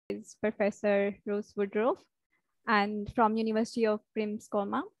is Professor Russ Woodroofe, and from University of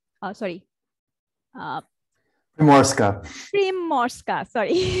Primorska,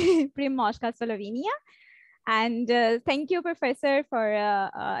 Primorska, Slovenia. And thank you, Professor, for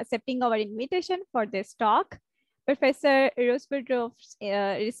accepting our invitation for this talk. Professor Russ Woodroofe's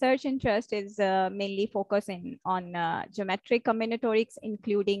research interest is mainly focusing on geometric combinatorics,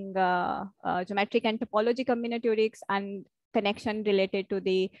 including geometric and topology combinatorics and connection related to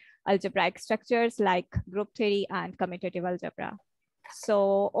the algebraic structures like group theory and commutative algebra.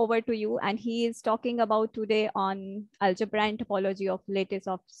 So over to you. And he is talking about today on algebra and topology of lattice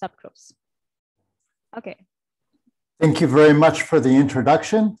of subgroups. Okay. Thank you very much for the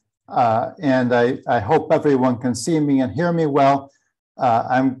introduction. And I hope everyone can see me and hear me well.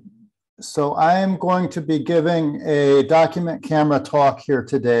 I am going to be giving a document camera talk here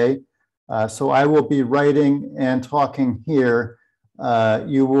today. So I will be writing and talking here.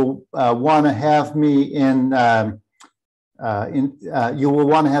 You will want to have me you will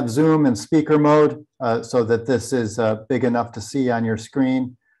want to have Zoom in speaker mode so that this is big enough to see on your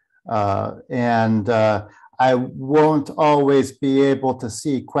screen. I won't always be able to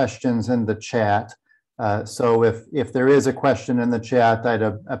see questions in the chat. So if there is a question in the chat, I'd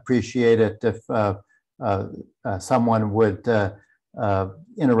appreciate it if someone would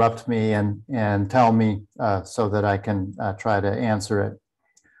interrupt me and tell me so that I can try to answer it.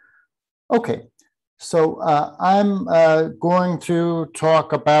 Okay, so I'm going to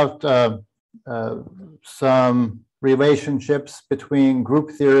talk about some relationships between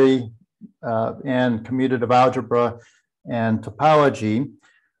group theory and commutative algebra and topology.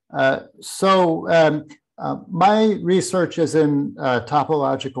 My research is in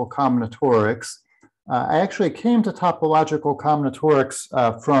topological combinatorics. I actually came to topological combinatorics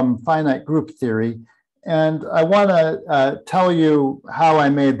from finite group theory, and I want to tell you how I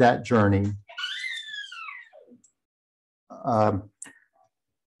made that journey.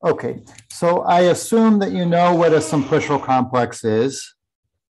 Okay, so I assume that you know what a simplicial complex is.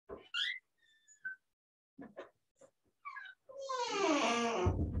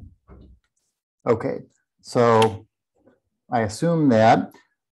 Okay, so I assume that.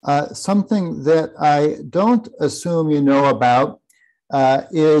 Something that I don't assume you know about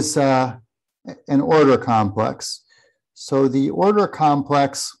is an order complex. So the order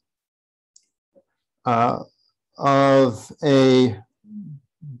complex of a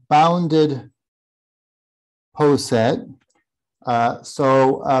bounded poset.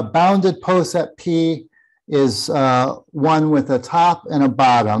 So a bounded poset P is one with a top and a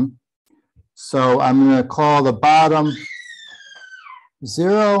bottom. So I'm going to call the bottom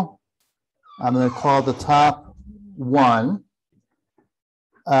 0. I'm going to call the top 1.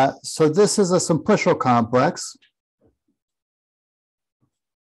 So this is a simplicial complex.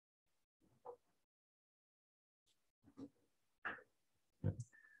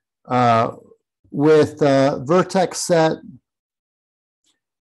 With vertex set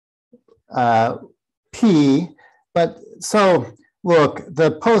P, but so look,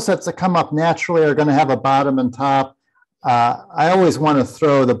 the posets that come up naturally are going to have a bottom and top. I always want to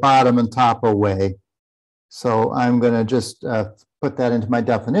throw the bottom and top away. So I'm going to just put that into my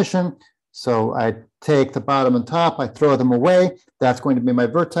definition. So I take the bottom and top, I throw them away. That's going to be my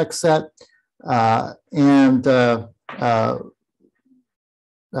vertex set. The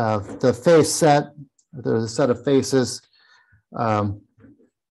face set, there's a set of faces, are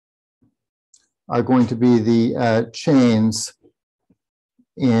going to be the chains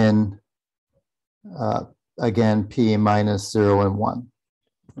in, again, P minus 0 and 1.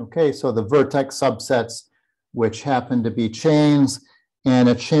 Okay, so the vertex subsets, which happen to be chains, and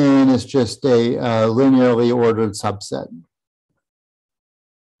a chain is just a linearly ordered subset.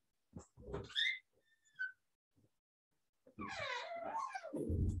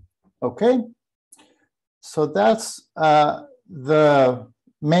 Okay, so that's the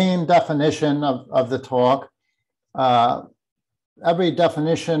main definition of the talk. Every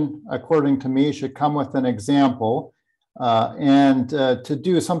definition, according to me, should come with an example. To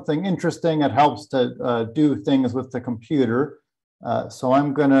do something interesting, it helps to do things with the computer. So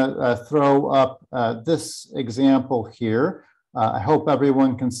I'm going to throw up this example here. I hope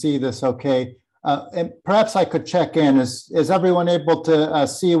everyone can see this okay. And perhaps I could check in. Is everyone able to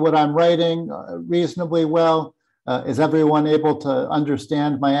see what I'm writing reasonably well? Is everyone able to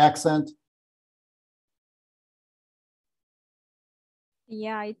understand my accent?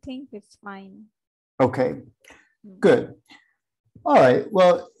 Yeah, I think it's fine. Okay, good. All right,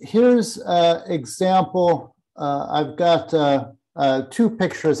 well, here's an example. I've got 2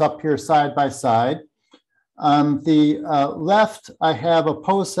 pictures up here side by side. On the left, I have a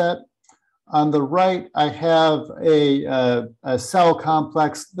poset. On the right, I have a cell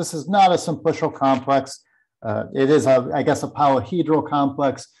complex. This is not a simplicial complex. It is, I guess, a polyhedral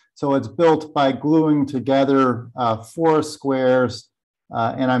complex. So it's built by gluing together 4 squares,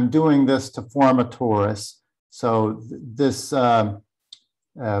 and I'm doing this to form a torus. So this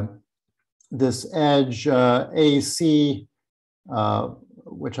edge AC,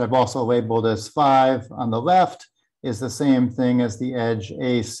 which I've also labeled as 5 on the left, is the same thing as the edge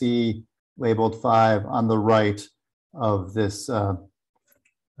AC labeled 5 on the right of this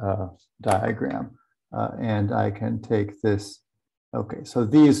diagram. And I can take this. Okay, so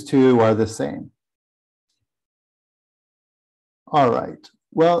these two are the same. All right.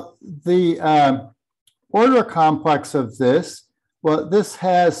 Well, the order complex of this, well, this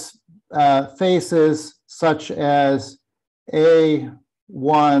has faces such as A1A.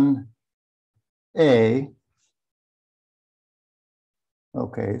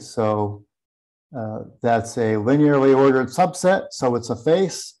 Okay, so that's a linearly ordered subset, so it's a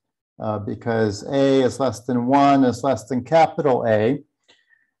face. Because A is less than 1 is less than capital A.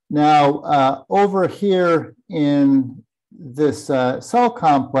 Now, over here in this cell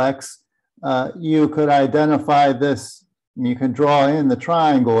complex, you could identify this, and you can draw in the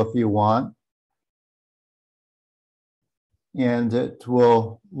triangle if you want. And it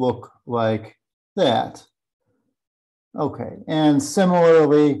will look like that. Okay, and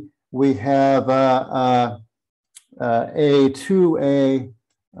similarly, we have A2A.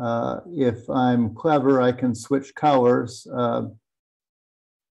 If I'm clever, I can switch colors,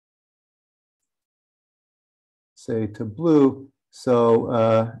 say to blue. So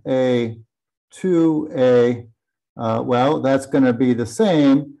A2A, well, that's going to be the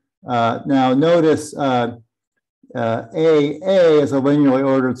same. Now notice AA is a linearly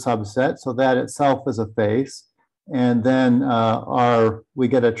ordered subset, so that itself is a face. And then we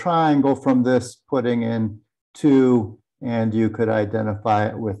get a triangle from this, putting in 2. And you could identify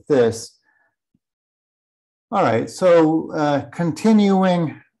it with this. All right, so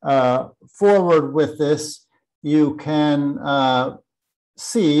continuing forward with this, you can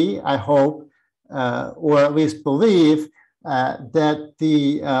see, I hope, or at least believe, that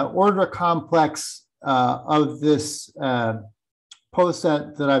the order complex of this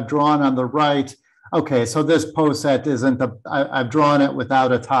poset that I've drawn on the right, okay, so this poset isn't, I've drawn it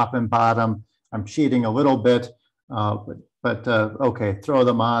without a top and bottom. I'm cheating a little bit. But okay, throw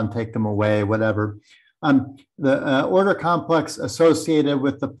them on, take them away, whatever. The order complex associated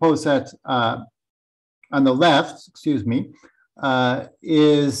with the poset on the left, excuse me,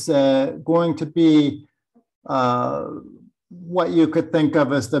 is going to be what you could think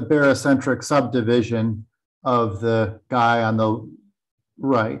of as the barycentric subdivision of the guy on the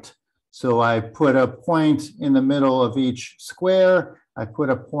right. So I put a point in the middle of each square. I put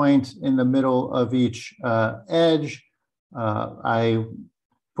a point in the middle of each edge. I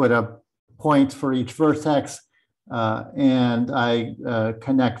put a point for each vertex, and I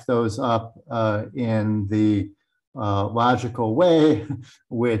connect those up in the logical way,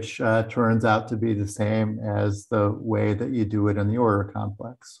 which turns out to be the same as the way that you do it in the order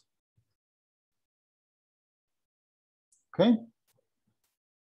complex. Okay.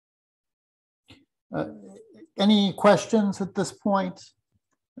 Any questions at this point?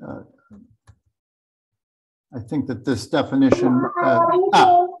 I think that this definition.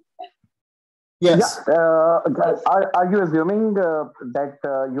 Yes. Yeah, are you assuming that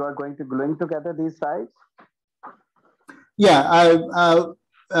you are going to gluing together these sides? Yeah.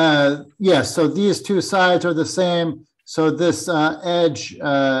 Yes. So these two sides are the same. So this edge.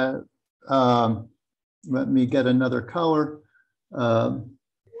 Let me get another color.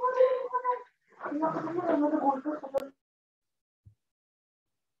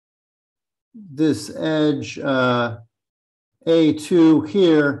 This edge A2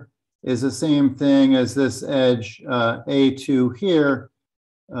 here is the same thing as this edge A2 here.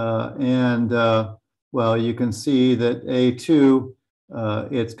 Well, you can see that A2,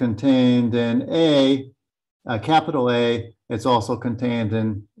 it's contained in A, capital A. It's also contained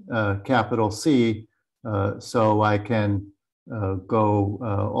in capital C. So I can go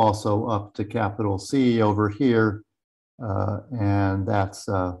also up to capital C over here. And that's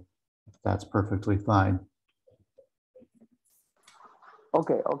perfectly fine.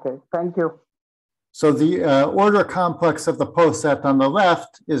 Okay, thank you. So the order complex of the poset on the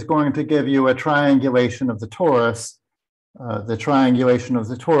left is going to give you a triangulation of the torus. The triangulation of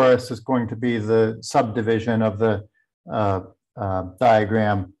the torus is going to be the subdivision of the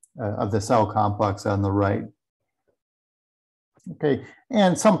diagram of the cell complex on the right. Okay,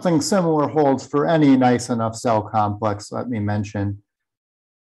 and something similar holds for any nice enough cell complex, let me mention.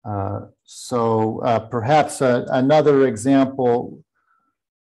 Perhaps another example.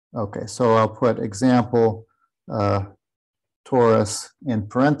 Okay, so I'll put example torus in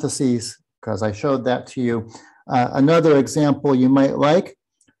parentheses because I showed that to you. Another example you might like,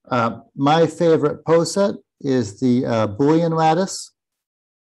 my favorite poset is the Boolean lattice,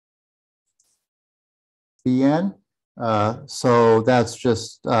 Bn. So that's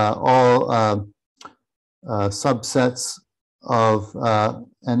just all subsets of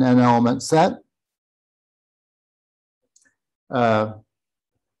an n-element set.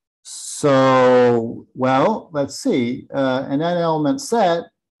 Well, let's see, an n-element set,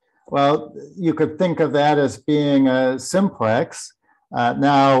 well, you could think of that as being a simplex.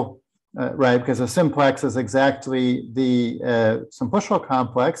 Right, because a simplex is exactly the simplicial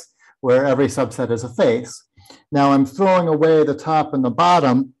complex where every subset is a face. Now I'm throwing away the top and the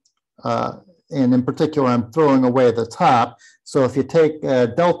bottom, and in particular, I'm throwing away the top. So if you take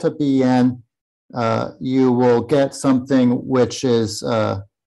delta Bn, you will get something which is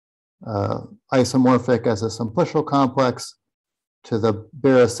isomorphic as a simplicial complex to the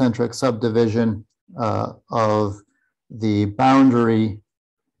barycentric subdivision of the boundary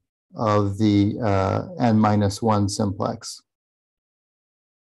of the n-1 simplex.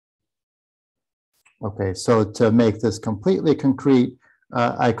 Okay, so to make this completely concrete,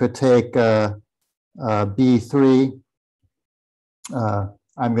 I could take B3.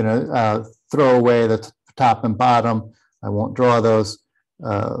 I'm going to throw away the top and bottom. I won't draw those.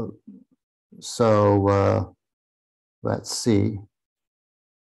 Let's see.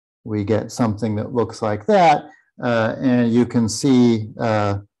 We get something that looks like that. And you can see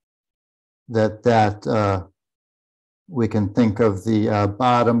that we can think of the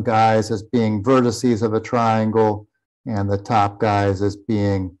bottom guys as being vertices of a triangle and the top guys as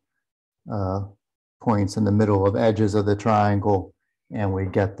being points in the middle of edges of the triangle, and we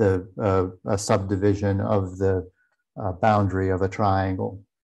get the a subdivision of the boundary of a triangle.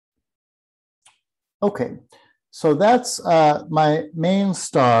 Okay, so that's my main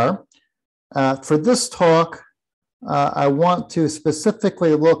star. For this talk, I want to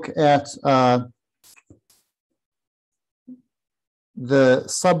specifically look at the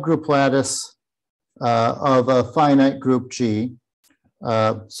subgroup lattice of a finite group G.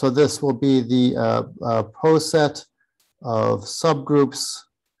 So this will be the poset of subgroups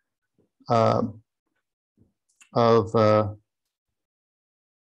of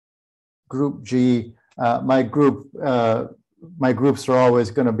group G. My groups are always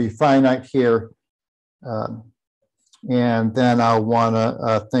going to be finite here. And then I'll want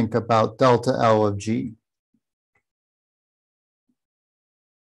to think about delta L of G.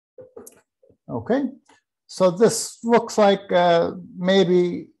 Okay, so this looks like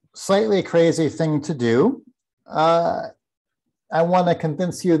maybe slightly crazy thing to do. I want to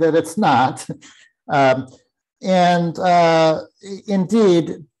convince you that it's not.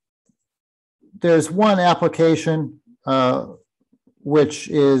 Indeed, there's one application which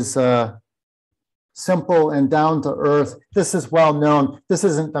is simple and down to earth. This is well known. This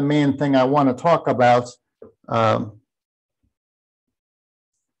isn't the main thing I want to talk about.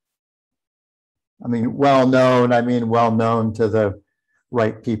 I mean well known to the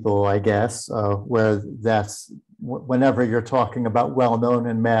right people, I guess, where that's, whenever you're talking about well known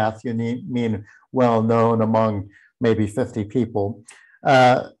in math, you mean well known among maybe 50 people.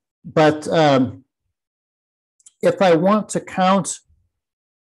 But if I want to count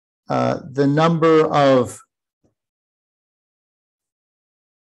the number of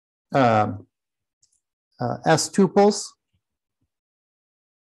S-tuples,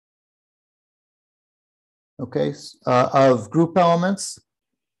 okay, of group elements,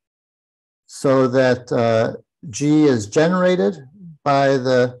 so that G is generated by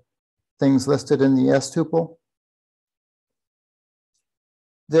the things listed in the S-tuple,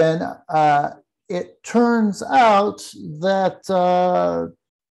 then it turns out that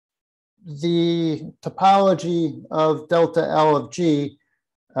the topology of delta L of G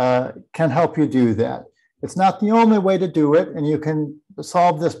can help you do that. It's not the only way to do it, and you can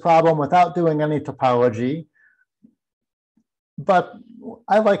solve this problem without doing any topology. But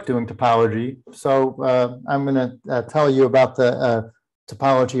I like doing topology, so I'm going to tell you about the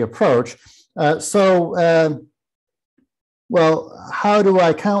topology approach. Well, how do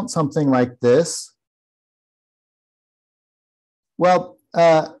I count something like this? Well,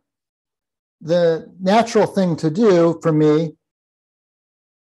 the natural thing to do for me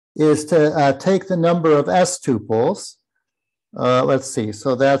is to take the number of S-tuples. Let's see,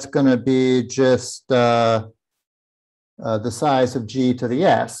 so that's going to be just the size of G to the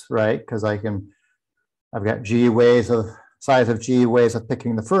S, right? Because I've got size of G ways of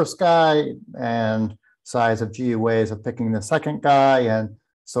picking the first guy, and size of G ways of picking the second guy, and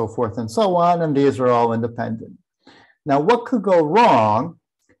so forth and so on, and these are all independent. Now, what could go wrong?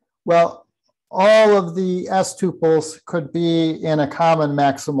 Well, all of the S tuples could be in a common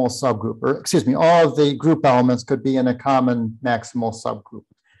maximal subgroup, or excuse me, all of the group elements could be in a common maximal subgroup.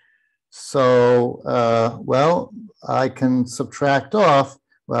 So, well, I can subtract off,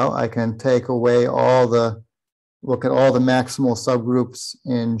 well, I can take away look at all the maximal subgroups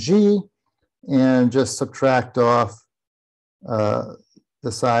in G and just subtract off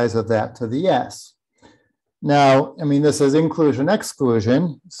the size of that to the S. Now, I mean, this is inclusion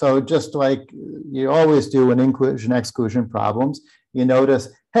exclusion. So just like you always do in inclusion exclusion problems, you notice,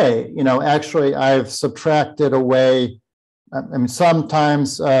 hey, actually I've subtracted away. I mean,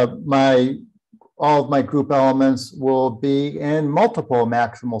 sometimes all of my group elements will be in multiple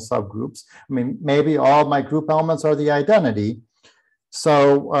maximal subgroups. I mean, maybe all of my group elements are the identity.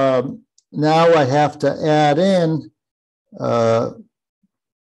 So now I have to add in,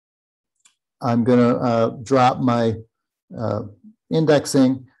 I'm going to drop my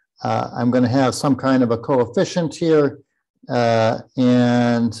indexing. I'm going to have some kind of a coefficient here,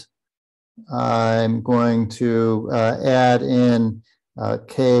 and I'm going to add in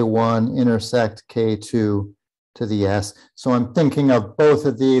K1 intersect K2 to the S. So I'm thinking of both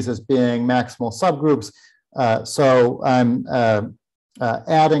of these as being maximal subgroups. So I'm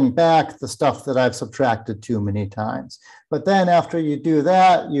adding back the stuff that I've subtracted too many times. But then after you do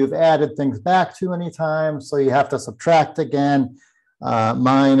that, you've added things back too many times, so you have to subtract again,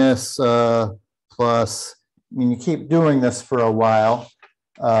 minus, plus. I mean, you keep doing this for a while.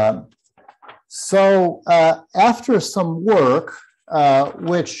 So after some work,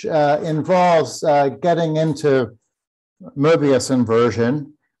 which involves getting into Möbius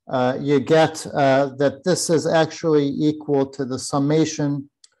inversion, you get that this is actually equal to the summation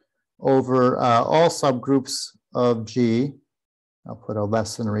over all subgroups of G. I'll put a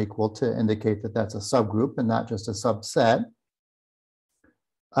less than or equal to indicate that that's a subgroup and not just a subset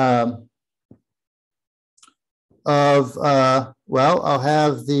well, I'll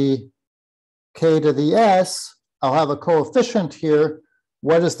have the K to the S. I'll have a coefficient here.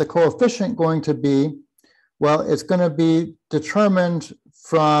 What is the coefficient going to be? Well, it's going to be determined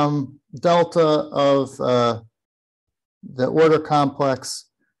from delta of the order complex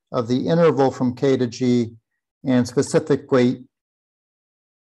of the interval from K to G, and specifically,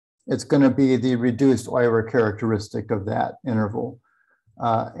 it's going to be the reduced Euler characteristic of that interval.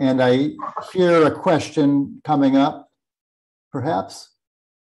 And I hear a question coming up, perhaps?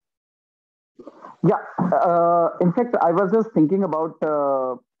 Yeah, in fact, I was just thinking about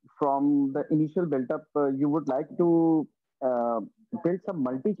from the initial build-up, you would like to build some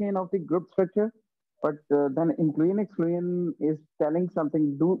multi-chain of the group structure, but then inclusion-exclusion is telling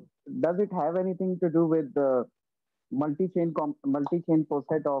something. Does it have anything to do with the multi-chain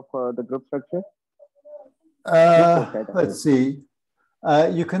poset of the group structure? Let's see.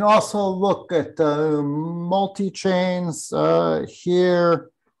 You can also look at multi-chains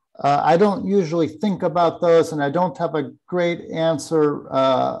here. I don't usually think about those, and I don't have a great answer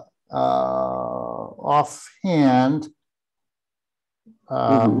offhand.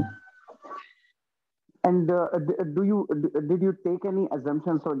 And did you take any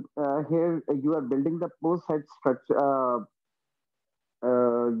assumptions? So here you are building the poset structure.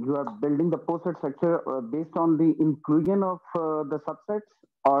 You are building the poset structure based on the inclusion of the subsets,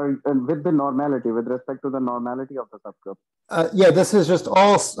 or with the normality, with respect to the normality of the subgroup. Yeah, this is just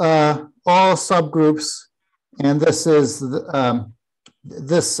all subgroups, and this is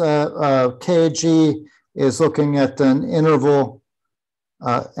this KG is looking at an interval,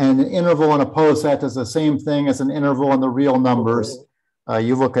 and an interval in a poset is the same thing as an interval in the real numbers. Okay.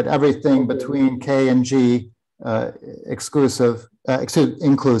 You look at everything between K and G, inclusive,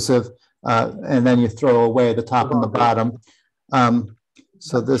 and then you throw away the top and the bottom.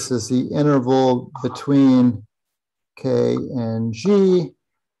 So this is the interval between K and G.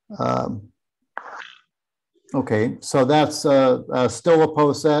 Okay, so that's still a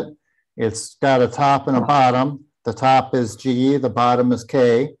poset. It's got a top and a bottom. The top is G, the bottom is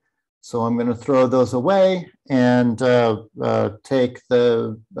K. So I'm going to throw those away and take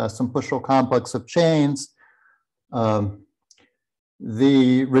the simplicial complex of chains.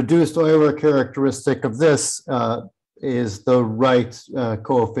 The reduced Euler characteristic of this is the right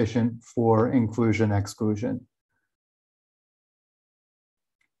coefficient for inclusion exclusion.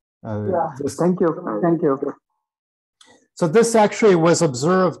 Thank you. So this actually was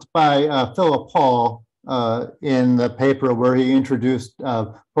observed by Philip Hall in the paper where he introduced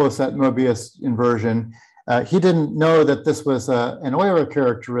poset Mobius inversion. He didn't know that this was an Euler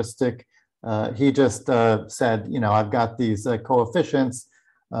characteristic. He just said, I've got these coefficients,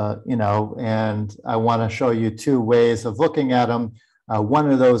 and I want to show you two ways of looking at them.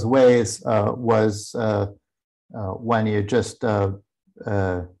 One of those ways was when you just, as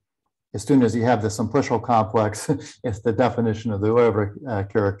soon as you have the simplicial complex, it's the definition of the Euler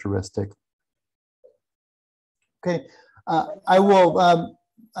characteristic. Okay, I will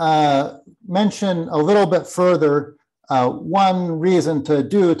mention a little bit further one reason to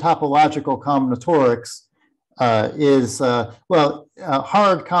do topological combinatorics is,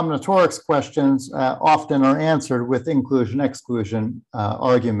 hard combinatorics questions often are answered with inclusion-exclusion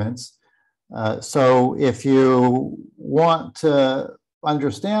arguments. So if you want to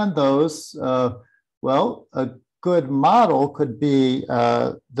understand those, a good model could be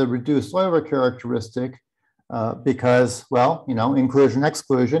the reduced Euler characteristic because,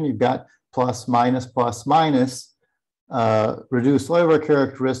 inclusion-exclusion, you've got plus, minus, reduced Euler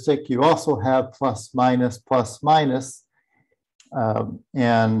characteristic, you also have plus, minus,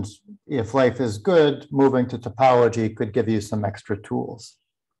 and if life is good, moving to topology could give you some extra tools.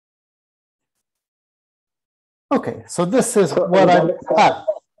 Okay, so this is what I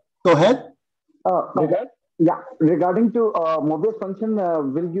go ahead. Regarding to Mobius function,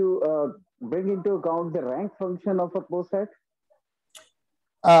 will you bring into account the rank function of a poset?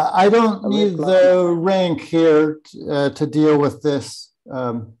 I don't need the rank here to deal with this.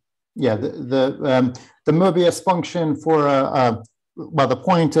 The Mobius function for the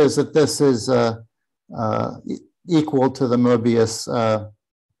point is that this is equal to the Mobius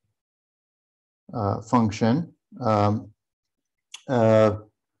function.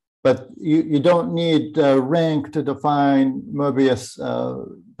 But you don't need rank to define Mobius,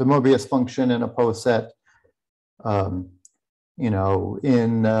 the Mobius function in a poset.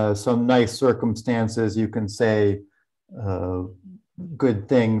 In some nice circumstances, you can say good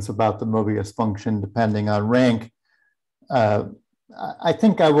things about the Mobius function depending on rank. I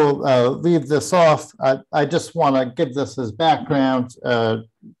think I will leave this off. I just want to give this as background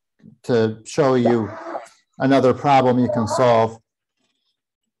to show you another problem you can solve.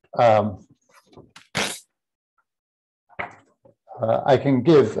 I can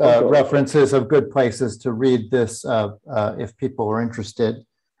give references of good places to read this if people are interested.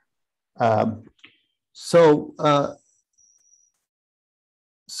 So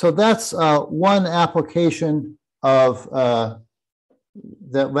that's one application of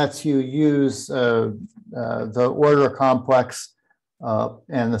that lets you use the order complex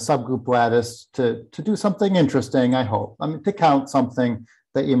and the subgroup lattice to do something interesting, I hope. To count something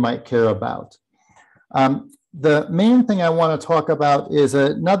that you might care about. The main thing I want to talk about is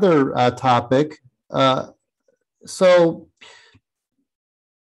another topic. So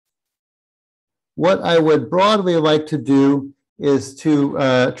what I would broadly like to do is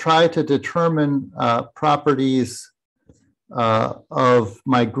to try to determine properties of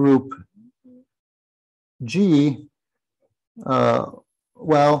my group G.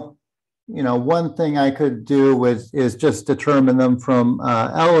 One thing I could do is just determine them from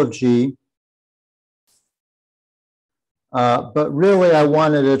L of G. But really, I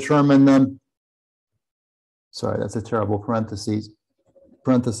want to determine them. Sorry, that's a terrible parenthesis.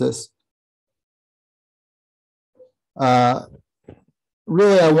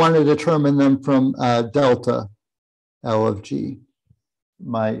 Really, I want to determine them from delta L of G,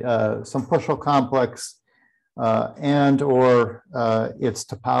 my simplicial complex and or its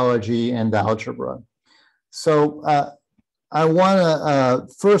topology and algebra. So I want to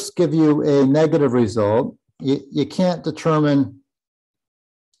first give you a negative result. You can't determine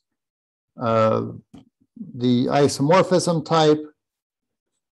the isomorphism type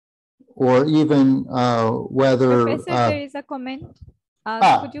or even whether... Professor, there is a comment.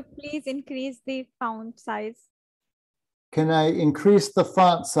 Could you please increase the font size? Can I increase the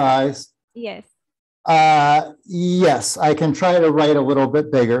font size? Yes. Yes, I can try to write a little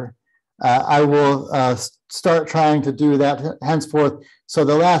bit bigger. I will start trying to do that henceforth. So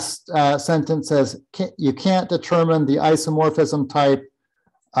the last sentence says, you can't determine the isomorphism type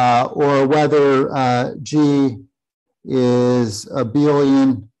or whether G is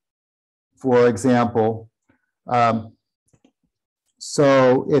abelian, for example.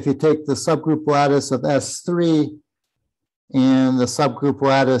 So if you take the subgroup lattice of S3 and the subgroup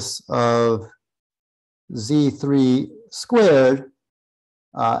lattice of Z3 squared,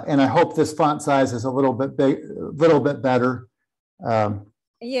 and I hope this font size is a little bit better.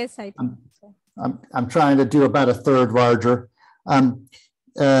 Yes, I think so. I'm trying to do about a third larger.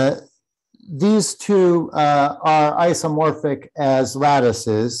 these two are isomorphic as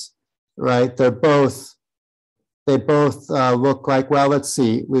lattices, right? They both look like, well, let's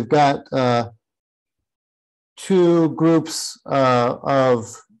see, we've got two groups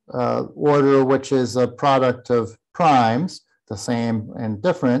of order, which is a product of primes, the same and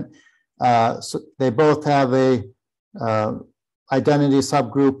different. So they both have a identity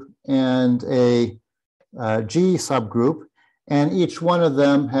subgroup and a G subgroup, and each one of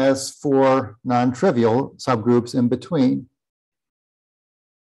them has 4 non-trivial subgroups in between.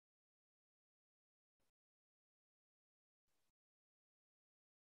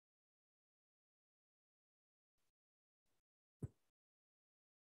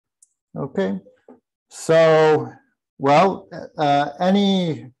 Okay, so, well,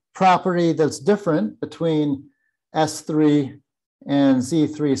 any property that's different between S3 and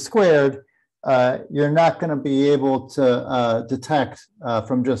Z3 squared, you're not going to be able to detect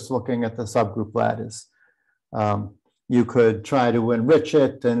from just looking at the subgroup lattice. You could try to enrich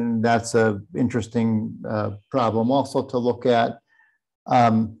it, and that's an interesting problem also to look at.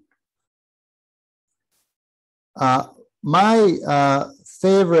 My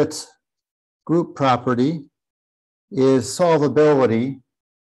favorite group property is solvability.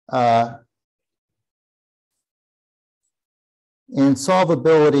 And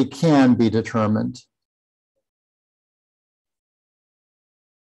solvability can be determined.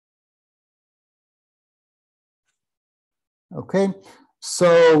 Okay,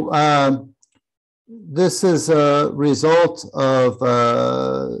 so this is a result of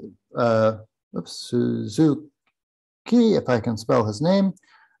Suzuki, if I can spell his name,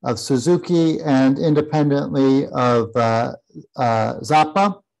 of Suzuki, and independently of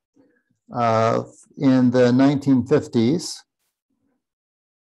Zappa in the 1950s.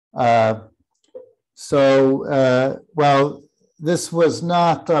 Well, this was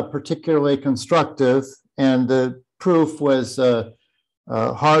not particularly constructive, and the proof was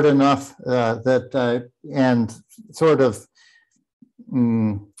hard enough that and sort of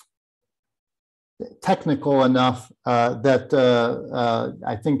technical enough that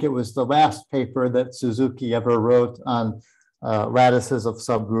I think it was the last paper that Suzuki ever wrote on lattices of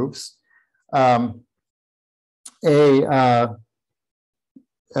subgroups.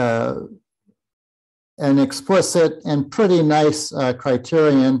 An explicit and pretty nice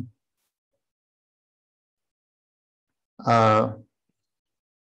criterion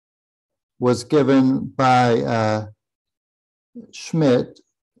was given by Schmidt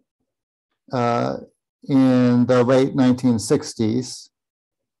in the late 1960s.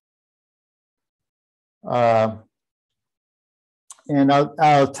 And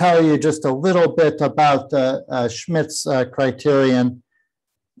I'll tell you just a little bit about Schmidt's criterion.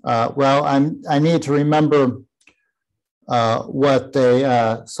 Well, I need to remember what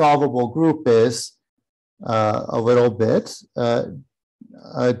a solvable group is a little bit.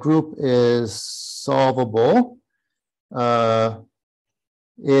 A group is solvable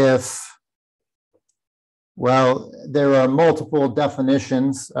if, well, there are multiple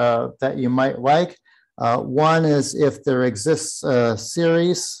definitions that you might like. One is if there exists a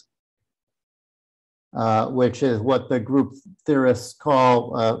series, which is what the group theorists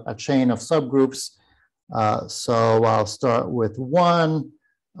call a chain of subgroups. So I'll start with 1,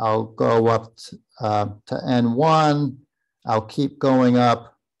 I'll go up to N1, I'll keep going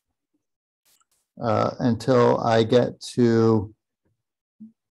up until I get to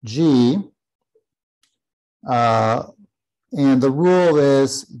G. And the rule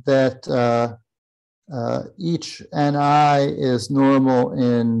is that each Ni is normal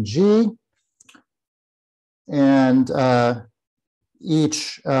in G, and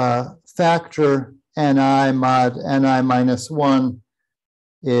each factor Ni mod Ni minus 1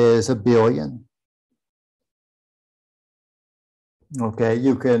 is a billion. Okay,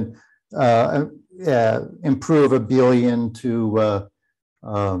 you can improve a billion to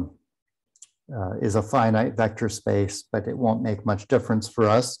is a finite vector space, but it won't make much difference for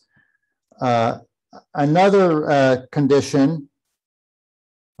us. Another condition,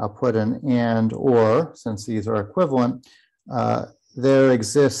 I'll put an and or, since these are equivalent, there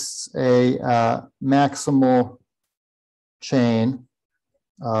exists a maximal chain,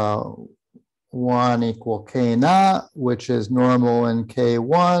 1 equal k naught, which is normal in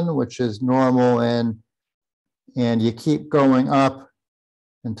k1, which is normal in, and you keep going up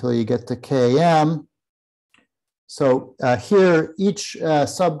until you get to km. So here, each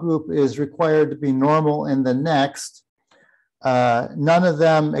subgroup is required to be normal in the next. None of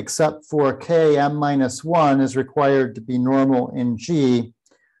them except for km minus 1 is required to be normal in G.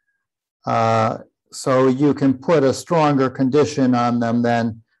 So you can put a stronger condition on them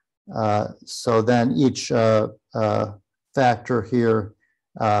then, So then each factor here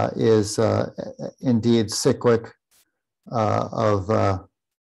is indeed cyclic of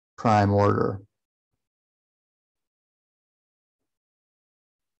prime order.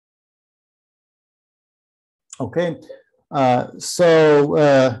 Okay,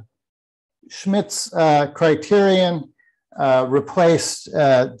 so Schmidt's criterion replaced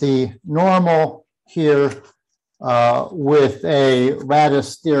the normal here with a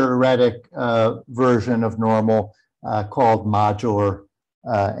lattice theoretic version of normal called modular,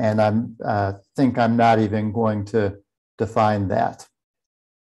 and I think I'm not even going to define that.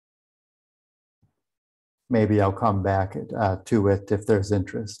 Maybe I'll come back to it if there's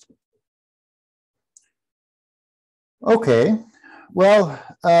interest. Okay, well,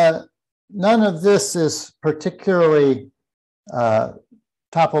 none of this is particularly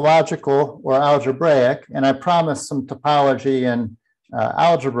topological or algebraic, and I promised some topology and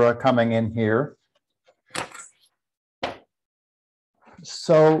algebra coming in here.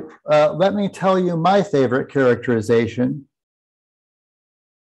 So let me tell you my favorite characterization.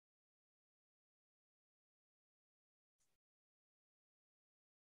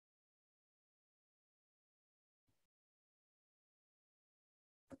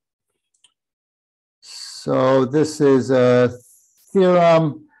 So this is a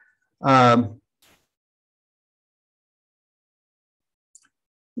theorem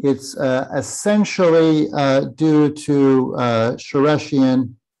it's essentially due to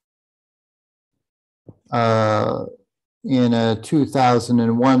Sharesian in a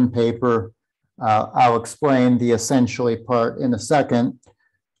 2001 paper. I'll explain the essentially part in a second.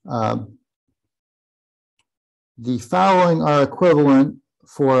 The following are equivalent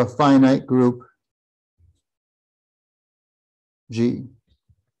for a finite group G.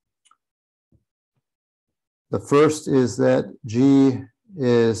 The first is that G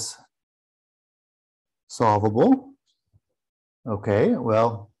is solvable. Okay,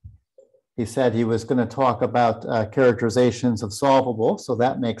 well, he said he was going to talk about characterizations of solvable, so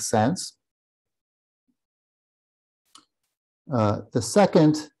that makes sense. The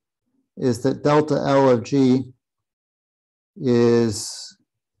second is that delta L of G is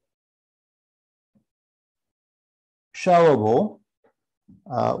shellable,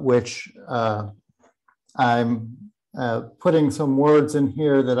 which I'm putting some words in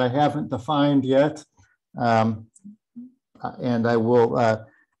here that I haven't defined yet, and I will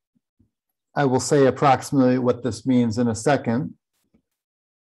say approximately what this means in a second.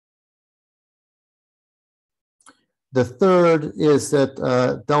 The third is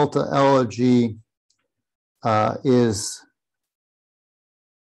that delta L of G is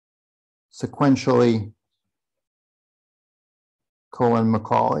sequentially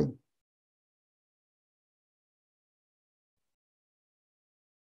Cohen-Macaulay.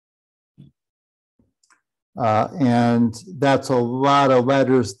 And that's a lot of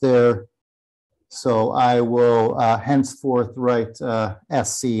letters there. So I will henceforth write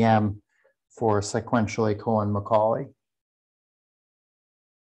SCM for sequentially Cohen-Macaulay.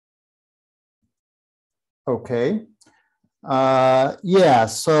 Okay. Yeah,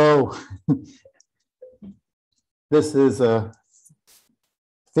 so this is a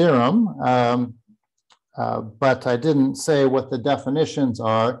theorem, but I didn't say what the definitions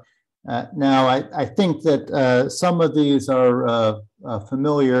are. Now, I think that some of these are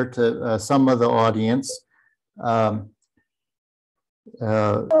familiar to some of the audience.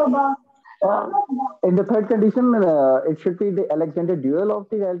 In the third condition, it should be the Alexander dual of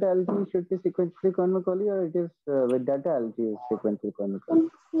the delta LG should be sequentially Cohen-Macaulay, or it is with delta LG is sequentially Cohen-Macaulay?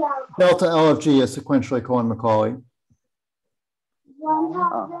 Delta L of G is sequentially Cohen-Macaulay.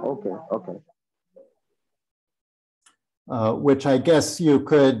 Okay, okay. Which I guess you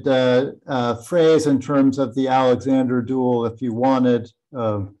could phrase in terms of the Alexander dual if you wanted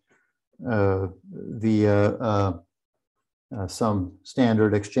some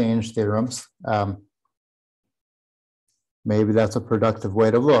standard exchange theorems. Maybe that's a productive way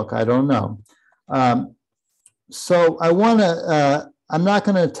to look. I don't know. So I want to, I'm not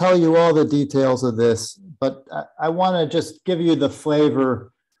going to tell you all the details of this, but I want to just give you the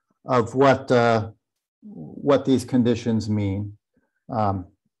flavor of what these conditions mean.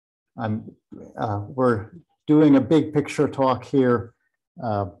 We're doing a big picture talk here,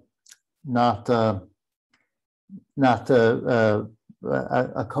 not a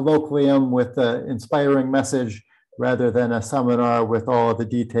colloquium with an inspiring message rather than a seminar with all of the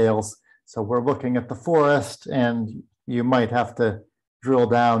details. So we're looking at the forest, and you might have to drill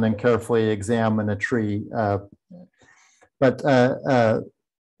down and carefully examine a tree. But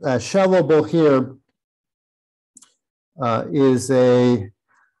shellable here is a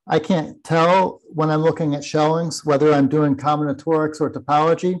I can't tell when I'm looking at shellings whether I'm doing combinatorics or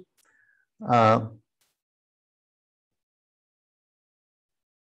topology.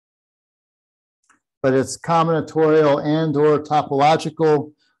 But it's combinatorial and or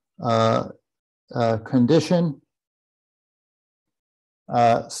topological condition.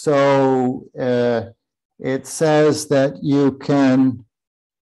 So it says that you can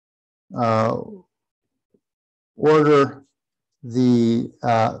order the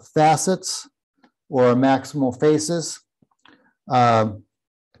facets or maximal faces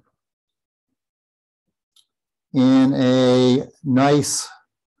in a nice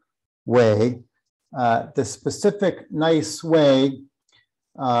way. The specific nice way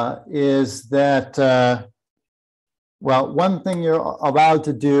is that, well, one thing you're allowed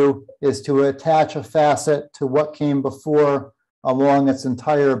to do is to attach a facet to what came before along its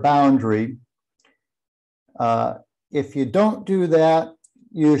entire boundary. If you don't do that,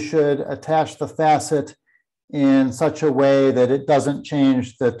 you should attach the facet in such a way that it doesn't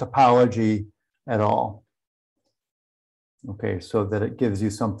change the topology at all. Okay, so that it gives you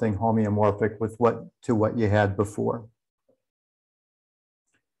something homeomorphic with what you had before.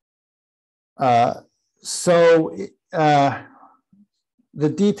 The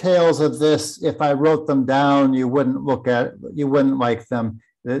details of this, if I wrote them down, you wouldn't like them.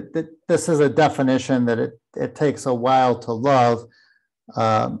 This is a definition that it takes a while to love.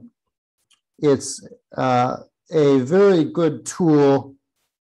 It's a very good tool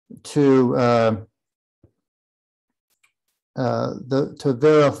to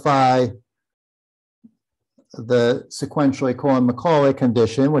verify the sequentially Cohen-Macaulay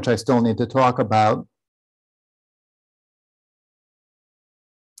condition, which I still need to talk about.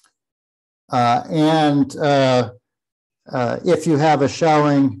 If you have a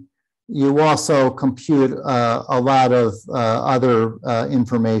shelling, you also compute a lot of other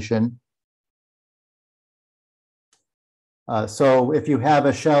information. So if you have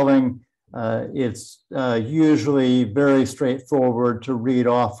a shelling, it's usually very straightforward to read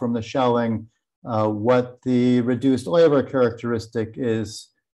off from the shelling what the reduced Euler characteristic is,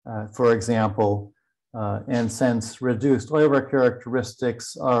 for example. And since reduced Euler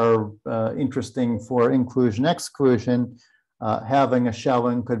characteristics are interesting for inclusion-exclusion, having a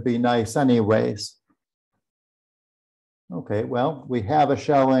shelling could be nice anyways. Okay, well, we have a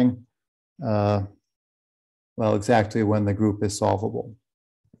shelling, well, exactly when the group is solvable.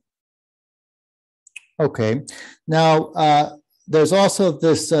 Okay, now there's also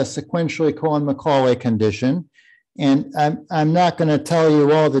this sequentially Cohen-Macaulay condition, and I'm not going to tell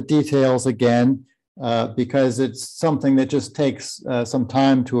you all the details again because it's something that just takes some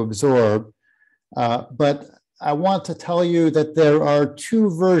time to absorb. But I want to tell you that there are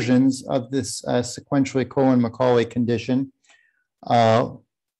two versions of this sequentially Cohen-Macaulay condition.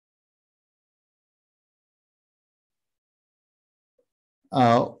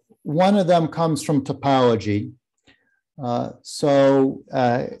 One of them comes from topology. In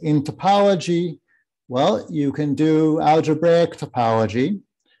topology, well, you can do algebraic topology.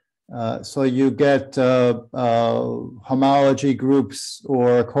 So you get homology groups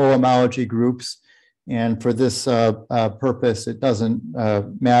or cohomology groups. And for this purpose, it doesn't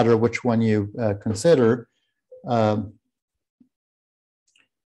matter which one you consider. So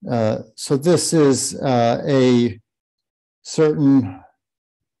this is a certain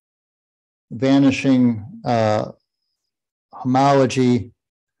vanishing homology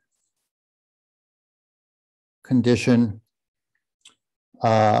condition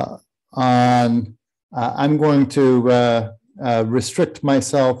I'm going to restrict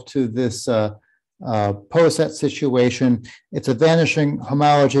myself to this poset situation. It's a vanishing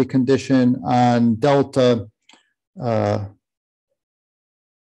homology condition on delta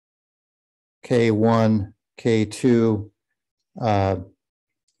K1, K2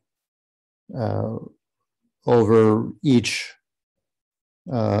 over each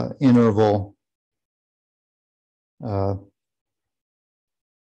interval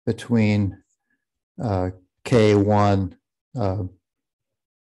between K1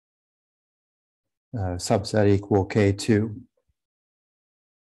 subset equal K2.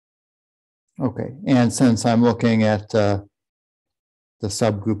 Okay, and since I'm looking at the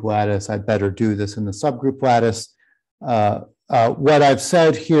subgroup lattice, I'd better do this in the subgroup lattice. What I've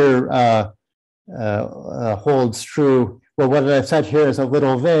said here holds true. Well, what I've said here is a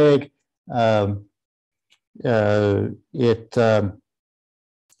little vague.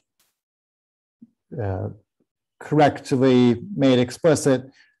 Correctly made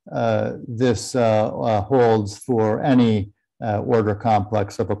explicit, this holds for any order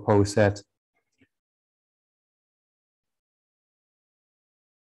complex of a poset.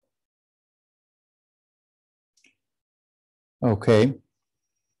 Okay.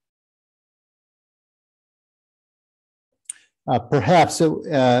 Perhaps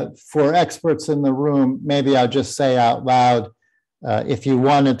for experts in the room, maybe I'll just say out loud, if you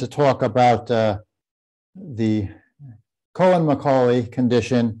wanted to talk about the Cohen-Macaulay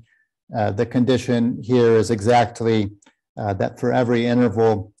condition, the condition here is exactly that for every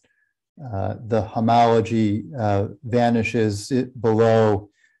interval, the homology vanishes below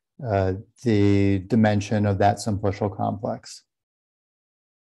the dimension of that simplicial complex.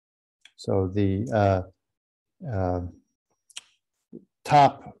 So the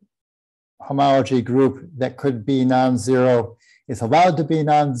top homology group that could be non-zero is allowed to be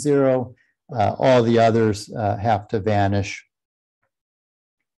non-zero. All the others have to vanish.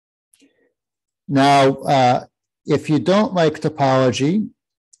 Now, if you don't like topology,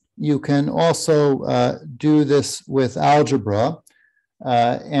 you can also do this with algebra.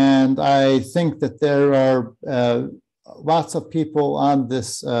 And I think that there are lots of people on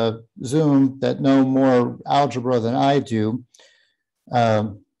this Zoom that know more algebra than I do.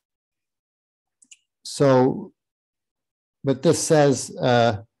 But this says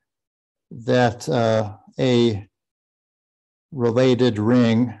that a related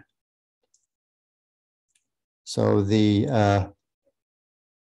ring, so the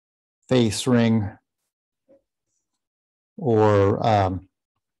face ring or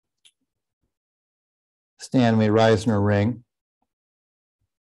Stanley-Reisner ring,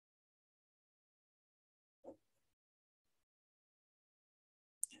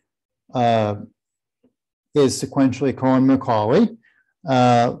 is sequentially Cohen-Macaulay,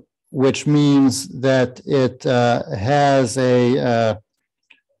 which means that it has a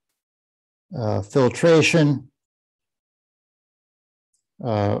filtration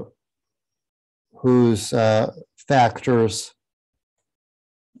whose factors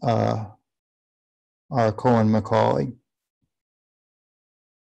are Cohen-Macaulay.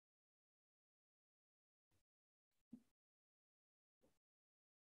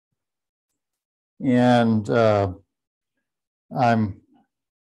 And I'm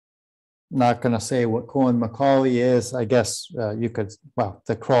not going to say what Cohen-Macaulay is. I guess you could, well,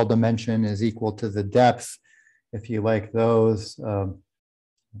 the Krull dimension is equal to the depth, if you like those,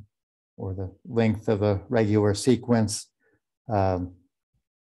 or the length of a regular sequence.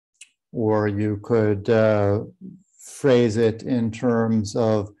 Or you could phrase it in terms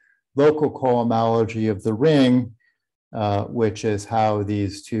of local cohomology of the ring, which is how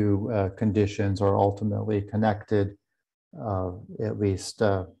these two conditions are ultimately connected, at least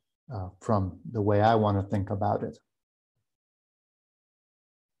from the way I want to think about it.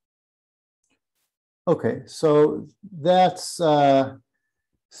 Okay, so that's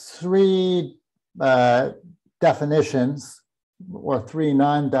three definitions, or three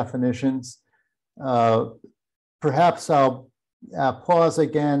non-definitions. Perhaps I'll pause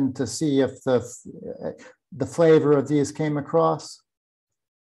again to see if the flavor of these came across.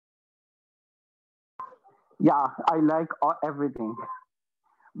 Yeah, I like everything,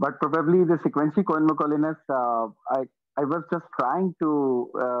 but probably the sequentially Cohen-Macaulayness, I was just trying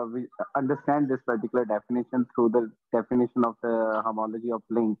to understand this particular definition through the definition of the homology of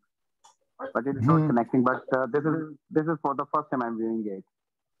links, but it is not connecting. But this is for the first time I'm viewing it.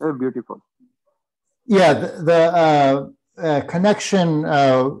 Very beautiful. Yeah, the connection.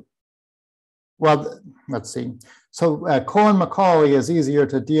 Well, let's see. So Cohen-Macaulay is easier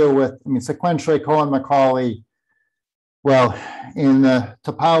to deal with. I mean, sequentially Cohen-Macaulay. Well, in the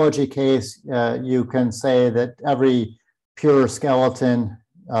topology case, you can say that every pure skeleton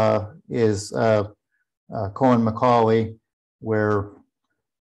is Cohen-Macaulay, where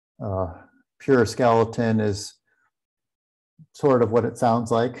pure skeleton is sort of what it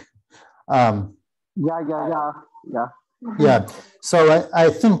sounds like. Yeah. So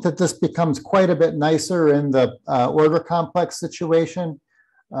I think that this becomes quite a bit nicer in the order complex situation.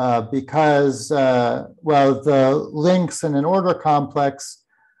 Because, well, the links in an order complex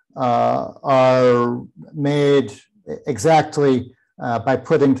are made exactly by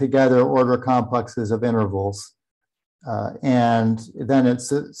putting together order complexes of intervals. And then it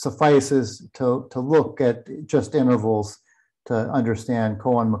suffices to look at just intervals to understand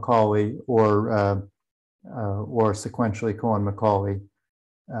Cohen-Macaulay or sequentially Cohen-Macaulay.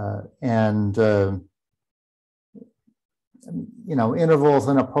 You know, intervals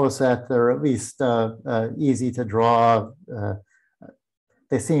in a poset, they're at least easy to draw.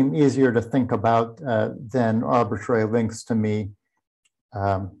 They seem easier to think about than arbitrary links to me,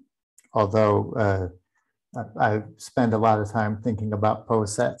 although I spend a lot of time thinking about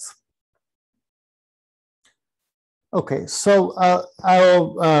posets. Okay, so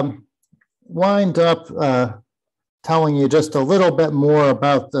I'll wind up telling you just a little bit more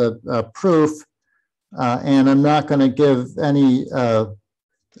about the proof, and I'm not going to give any,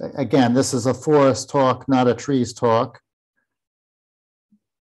 again, this is a forest talk, not a trees talk.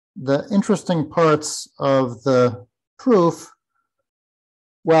 The interesting parts of the proof,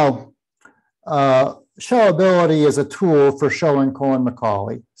 well, showability is a tool for showing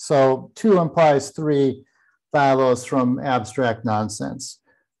Cohen-Macaulay. So 2 implies 3 follows from abstract nonsense.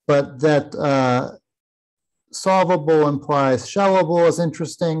 But that solvable implies showable is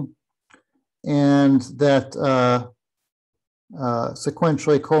interesting, and that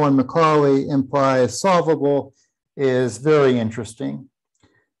sequentially Cohen-Macaulay implies solvable is very interesting.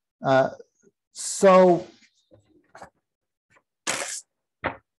 So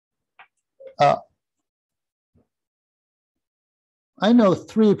I know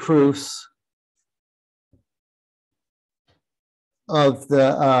 3 proofs of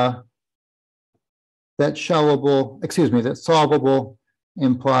the that solvable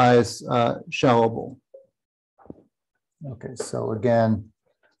implies showable. Okay, so again,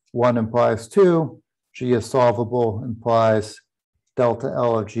 1 implies 2, G is solvable implies delta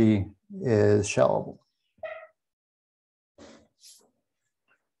L of G is showable.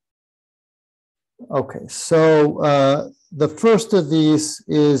 Okay, so the first of these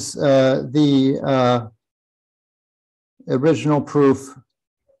is the original proof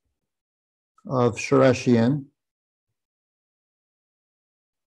of Sharesian.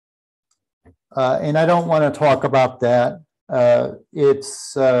 And I don't want to talk about that. It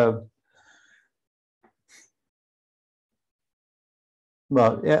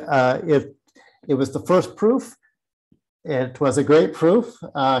was the first proof. It was a great proof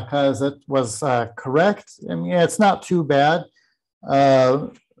because it was correct. I mean, it's not too bad.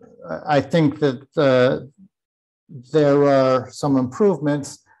 I think that there are some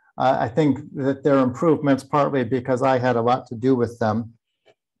improvements. I think that there are improvements partly because I had a lot to do with them.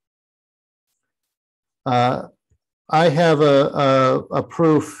 I have a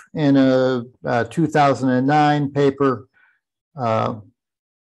proof in a 2009 paper, at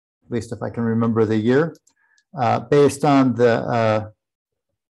least if I can remember the year, based on the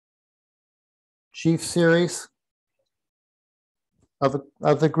chief series of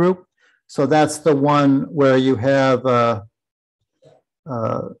the group. So that's the one where you have a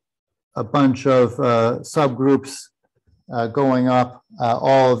bunch of subgroups going up,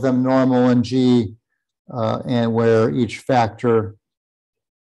 all of them normal in G, and where each factor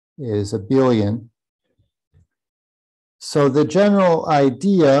is a billion. So the general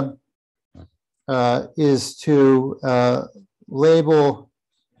idea is to label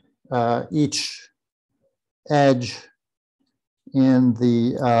each edge in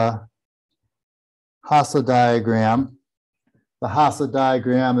the Hasse diagram. The Hasse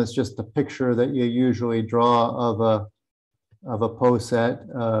diagram is just a picture that you usually draw of a poset.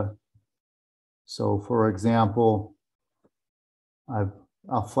 So for example,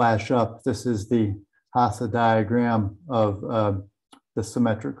 I'll flash up, this is the Hasse diagram of the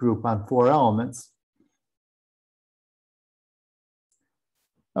symmetric group on 4 elements.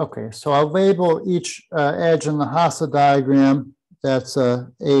 Okay, so I'll label each edge in the Hasse diagram. That's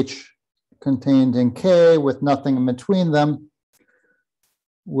H contained in K with nothing in between them,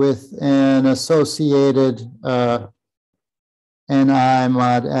 with an associated Ni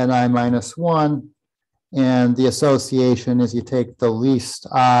mod Ni minus 1. And the association is you take the least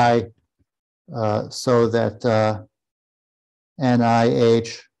I so that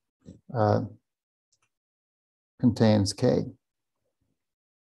NiH contains K.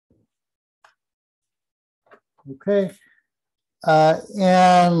 Okay.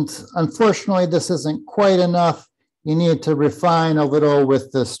 And unfortunately, this isn't quite enough. You need to refine a little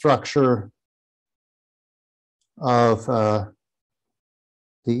with the structure of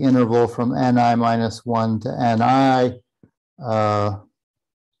the interval from Ni minus 1 to Ni,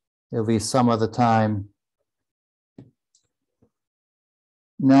 at least some of the time.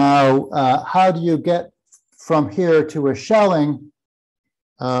 Now, how do you get from here to a Schelling?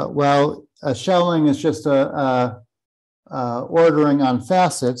 Well, a Schelling is just a ordering on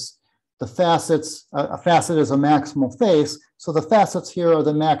facets. The facets, a facet is a maximal face, so the facets here are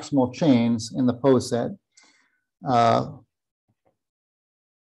the maximal chains in the poset.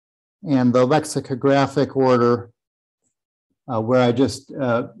 And the lexicographic order, where I just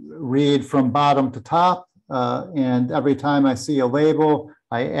read from bottom to top, and every time I see a label,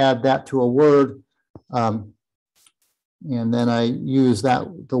 I add that to a word, and then I use the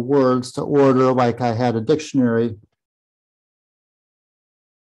words to order like I had a dictionary.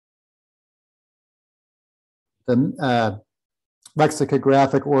 The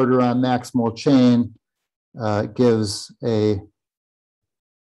lexicographic order on maximal chain gives a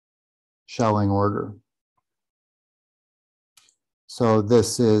Schelling order. So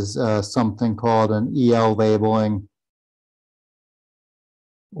this is something called an EL labeling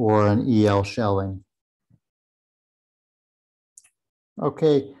or an EL Schelling.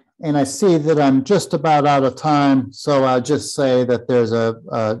 Okay, and I see that I'm just about out of time, so I'll just say that there's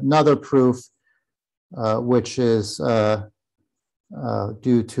another proof which is due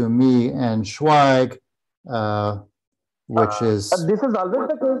to me and Schweig, which is... This is always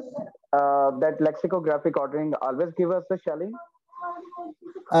the case that lexicographic ordering always give us the Schelling?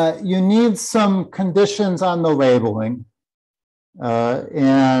 You need some conditions on the labeling.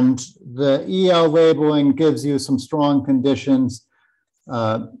 And the EL labeling gives you some strong conditions.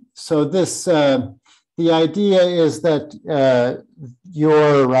 So this, the idea is that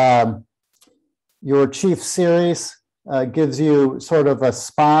your chief series gives you sort of a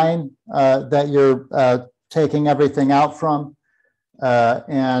spine that you're taking everything out from.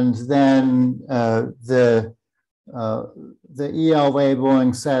 And then the EL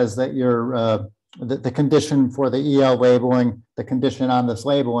labeling says that the condition for the EL labeling, the condition on this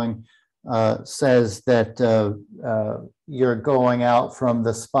labeling says that you're going out from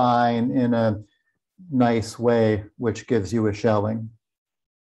the spine in a nice way, which gives you a Schelling.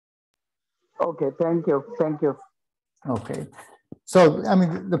 Okay, thank you, thank you. Okay, so I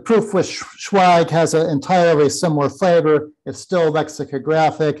mean, the proof with Schweig has an entirely similar flavor. It's still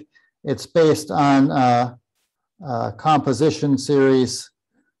lexicographic. It's based on composition series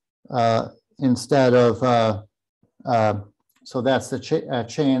instead of, so that's the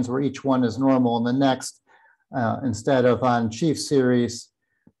chains where each one is normal in the next, instead of on chief series.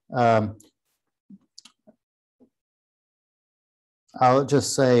 I'll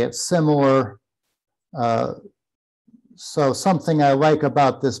just say it's similar. So something I like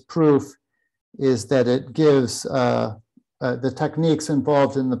about this proof is that it gives, the techniques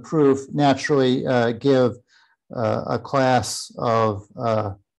involved in the proof naturally give a class of,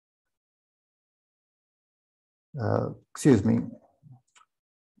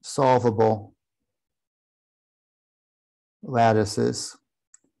 solvable lattices.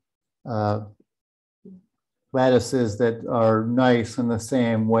 Lattices that are nice in the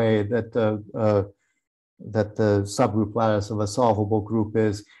same way that the subgroup lattice of a solvable group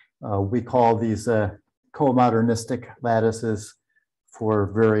is. We call these co-modernistic lattices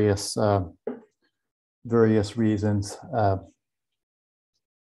for various reasons.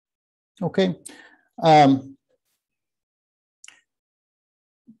 Okay.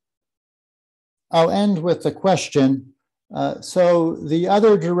 I'll end with a question. So the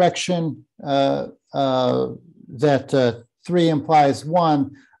other direction that 3 implies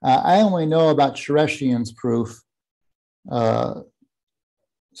 1, I only know about Shereshian's proof.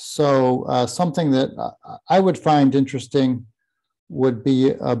 So something that I would find interesting would be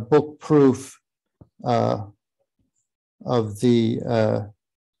a book proof of the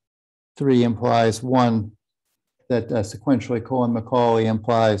 3 implies 1 that sequentially Cohen-Macaulay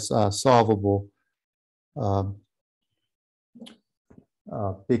implies solvable.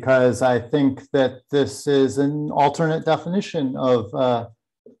 Because I think that this is an alternate definition of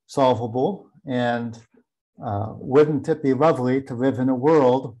solvable, and wouldn't it be lovely to live in a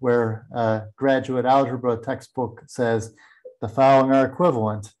world where a graduate algebra textbook says the following are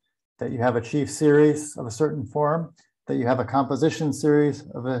equivalent, that you have a chief series of a certain form, that you have a composition series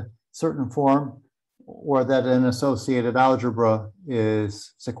of a certain form, or that an associated algebra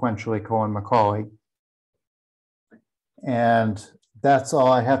is sequentially Cohen-Macaulay. And that's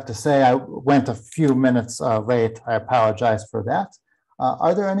all I have to say. I went a few minutes late. I apologize for that.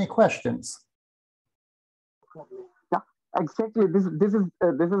 Are there any questions? Yeah, exactly. This is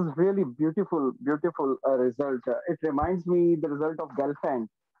really beautiful result. It reminds me the result of Gelfand,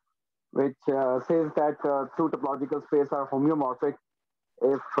 which says that two topological space are homeomorphic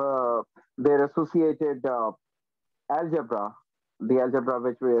if they're associated algebra, the algebra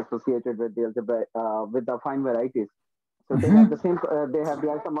which we associated with the algebra with the fine varieties. So they have the same, they have the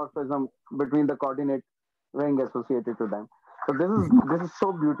isomorphism between the coordinate ring associated to them. So this is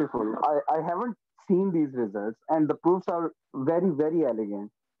so beautiful. I haven't seen these results, and the proofs are very elegant.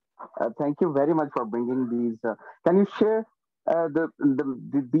 Thank you very much for bringing these. Can you share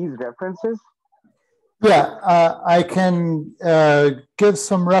these references? Yeah, I can give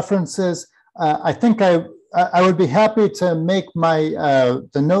some references. I think I would be happy to make my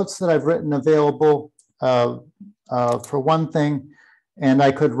the notes that I've written available for one thing, and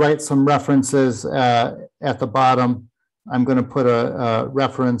I could write some references at the bottom. I'm going to put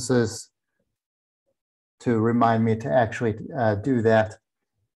references to remind me to actually do that.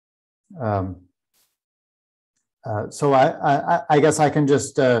 So I guess I can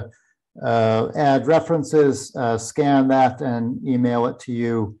just add references, scan that, and email it to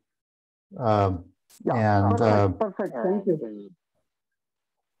you. Perfect. Thank you.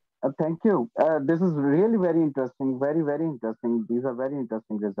 Thank you. This is really very interesting. Very, very interesting. These are very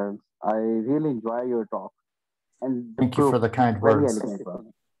interesting results. I really enjoy your talk. And thank you for the kind words.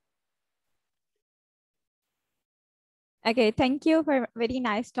 Okay, thank you for a very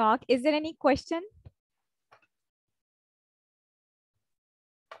nice talk. Is there any question?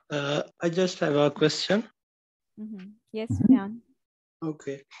 I just have a question. Yes, Jan.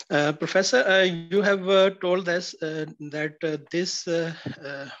 Okay, Professor, you have told us that this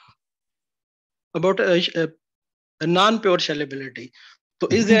about a non-pure shellability. So,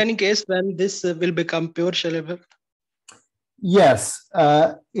 is there any case when this will become pure shellable? Yes,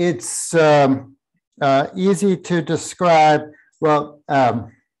 it's easy to describe. Well,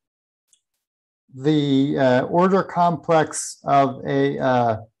 the order complex of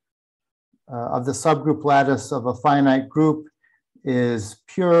the subgroup lattice of a finite group is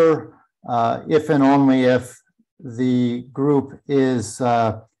pure if and only if the group is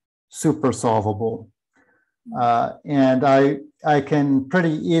super solvable. And I can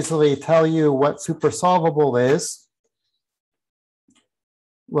pretty easily tell you what super solvable is.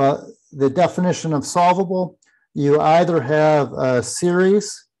 Well, the definition of solvable, you either have a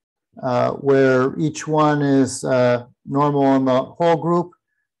series where each one is normal in the whole group,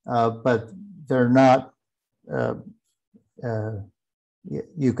 but they're not,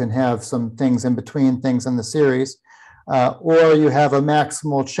 you can have some things in between things in the series, or you have a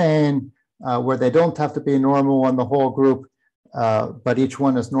maximal chain where they don't have to be normal in the whole group, but each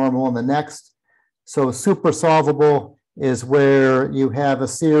one is normal in the next. So super solvable is where you have a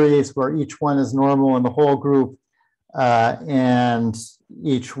series where each one is normal in the whole group, and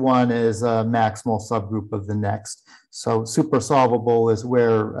each one is a maximal subgroup of the next. So super solvable is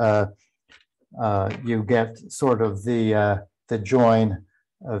where you get sort of the join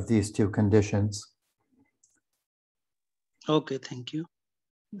of these two conditions. Okay, thank you.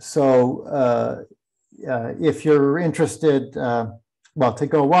 So if you're interested, well, to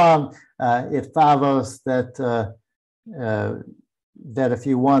go on, it follows that that if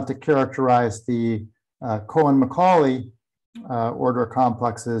you want to characterize the Cohen-Macaulay order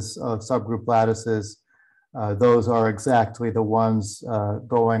complexes of subgroup lattices, those are exactly the ones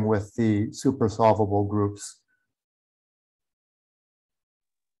going with the super solvable groups.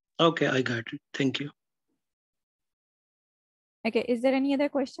 Okay, I got it. Thank you. Okay, is there any other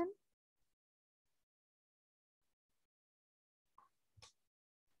question?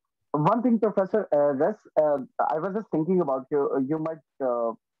 One thing, Professor Russ, I was just thinking about you. You might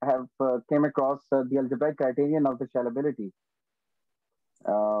have came across the algebraic criterion of the shellability.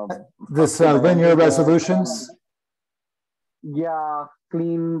 This linear resolutions? Yeah,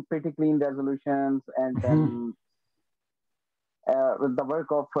 pretty clean resolutions, and then with the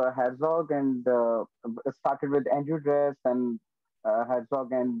work of Herzog and started with Andrew Dress and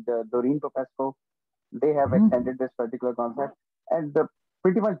Herzog and Doreen Popesco. They have extended this particular concept, and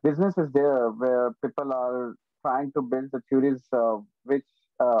pretty much business is there where people are trying to build the theories which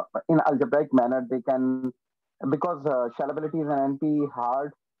in algebraic manner they can, because shellability is an NP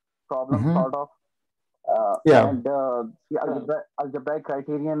hard problem sort of. And the algebraic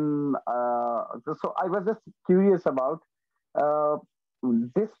criterion. So I was just curious about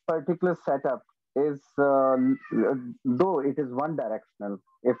this particular setup is, though it is one directional,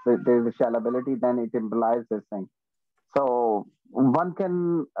 if there is a shellability, then it implies this thing. So one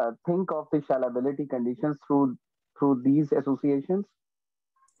can think of the shellability conditions through these associations.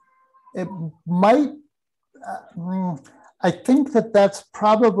 It might. I think that that's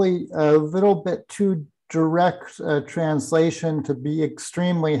probably a little bit too direct translation to be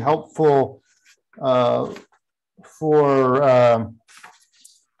extremely helpful for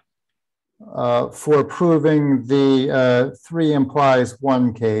proving the 3 implies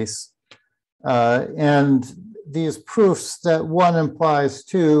 1 case. And these proofs that 1 implies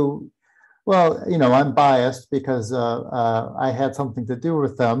 2, well, you know, I'm biased because I had something to do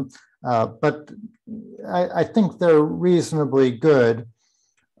with them, but I think they're reasonably good.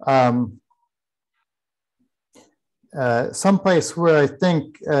 Someplace where I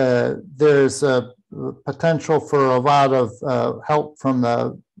think there's a potential for a lot of help from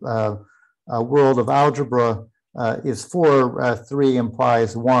the world of algebra is for 3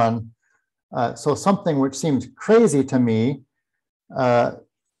 implies 1. So something which seems crazy to me,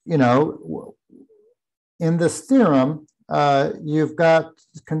 you know, in this theorem, you've got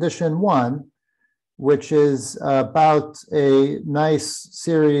condition 1, which is about a nice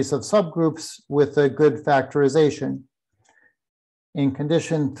series of subgroups with a good factorization. In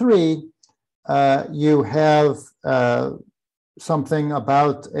condition 3, you have something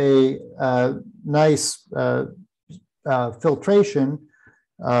about a nice filtration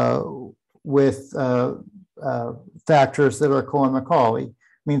with factors that are Cohen-Macaulay.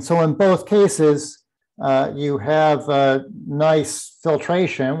 I mean, so in both cases, you have a nice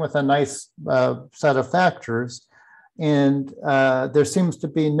filtration with a nice set of factors, and there seems to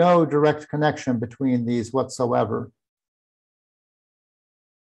be no direct connection between these whatsoever.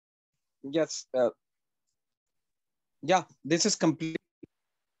 Yes. Yeah, this is complete.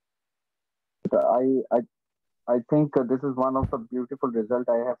 I think this is one of the beautiful results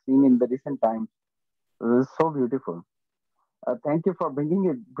I have seen in the recent times. This is so beautiful. Thank you for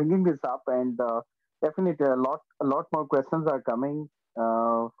bringing this up, and definitely a lot more questions are coming.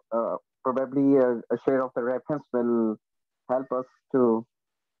 Probably a share of the reference will help us to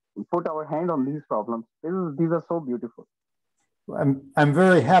put our hand on these problems. These are so beautiful. I'm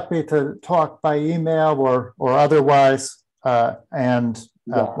very happy to talk by email or otherwise, well,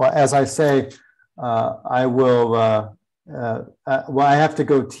 as I say, I will. Well, I have to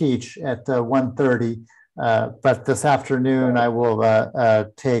go teach at 1:30, but this afternoon I will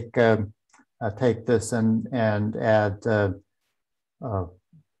take this and add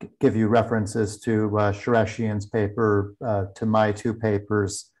give you references to Shereshian's paper, to my 2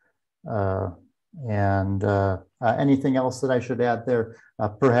 papers, and anything else that I should add there?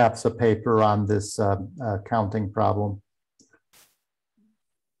 Perhaps a paper on this counting problem.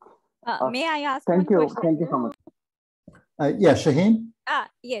 May I ask Thank one you. question? Thank you so much. Yeah, Shaheen?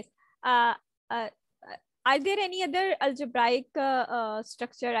 Yes. Are there any other algebraic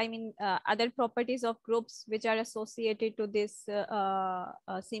structure, I mean, other properties of groups which are associated to this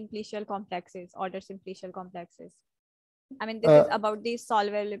simplicial complexes, order simplicial complexes? I mean, this is about the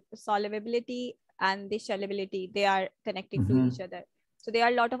solvability and the solubility. They are connected to each other. So there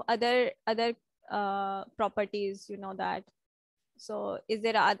are a lot of other properties, you know that. So is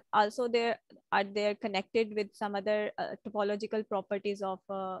there also are they connected with some other topological properties of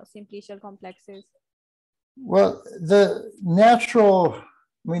simplicial complexes? Well, the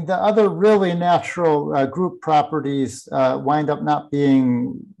other really natural group properties wind up not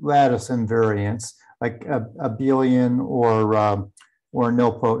being lattice invariants, like abelian or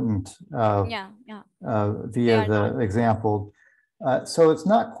nilpotent via the example. So it's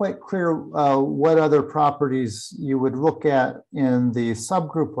not quite clear what other properties you would look at in the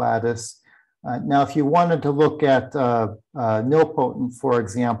subgroup lattice. Now, if you wanted to look at nilpotent, for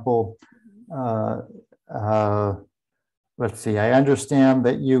example, let's see, I understand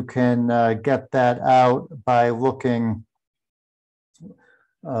that you can get that out by looking.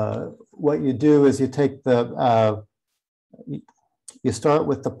 What you do is you take you start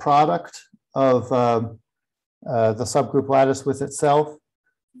with the product of the subgroup lattice with itself,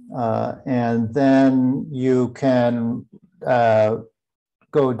 and then you can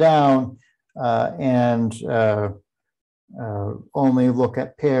go down and only look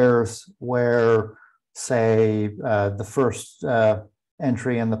at pairs where, say, the first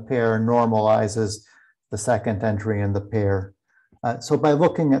entry in the pair normalizes the second entry in the pair. So by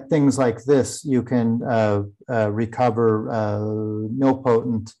looking at things like this, you can recover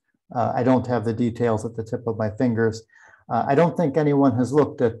nilpotent. I don't have the details at the tip of my fingers. I don't think anyone has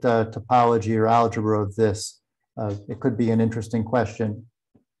looked at topology or algebra of this. It could be an interesting question.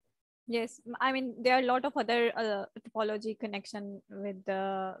 Yes, I mean there are a lot of other topology connection with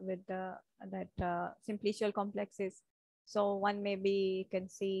that simplicial complexes. So one maybe can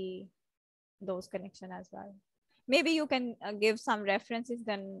see those connection as well. Maybe you can give some references,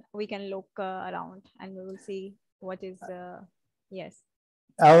 then we can look around and we will see what is yes.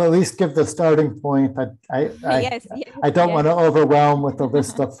 I'll at least give the starting point. I don't want to overwhelm with a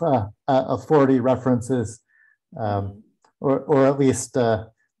list of 40 references, or at least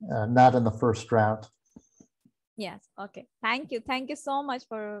not in the first round. Yes. Okay. Thank you. Thank you so much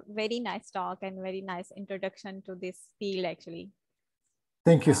for very nice talk and very nice introduction to this field, actually.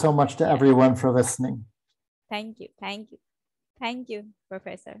 Thank you so much to everyone for listening. Thank you. Thank you. Thank you,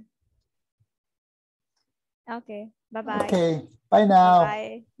 Professor. Okay. Bye-bye. Okay. Bye now.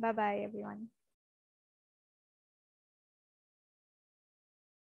 Bye-bye. Bye-bye, everyone.